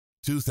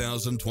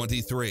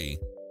2023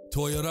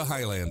 Toyota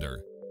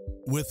Highlander.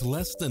 With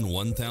less than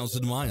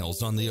 1,000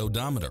 miles on the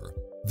odometer,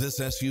 this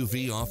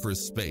SUV offers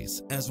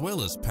space as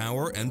well as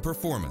power and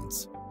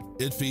performance.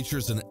 It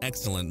features an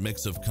excellent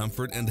mix of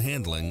comfort and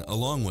handling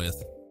along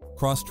with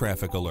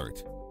cross-traffic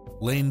alert,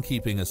 lane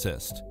keeping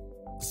assist,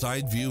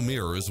 side view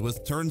mirrors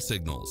with turn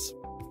signals,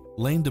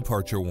 lane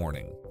departure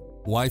warning,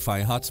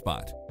 Wi-Fi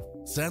hotspot,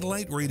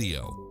 satellite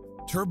radio,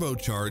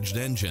 turbocharged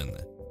engine,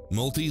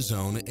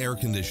 multi-zone air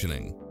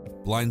conditioning,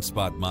 blind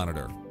spot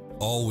monitor,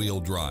 all-wheel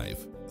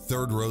drive,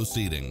 third-row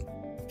seating,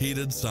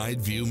 heated side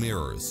view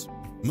mirrors,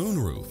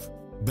 moonroof,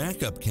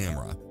 backup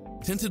camera,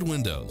 tinted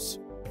windows.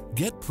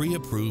 Get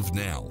pre-approved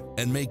now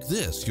and make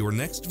this your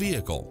next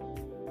vehicle.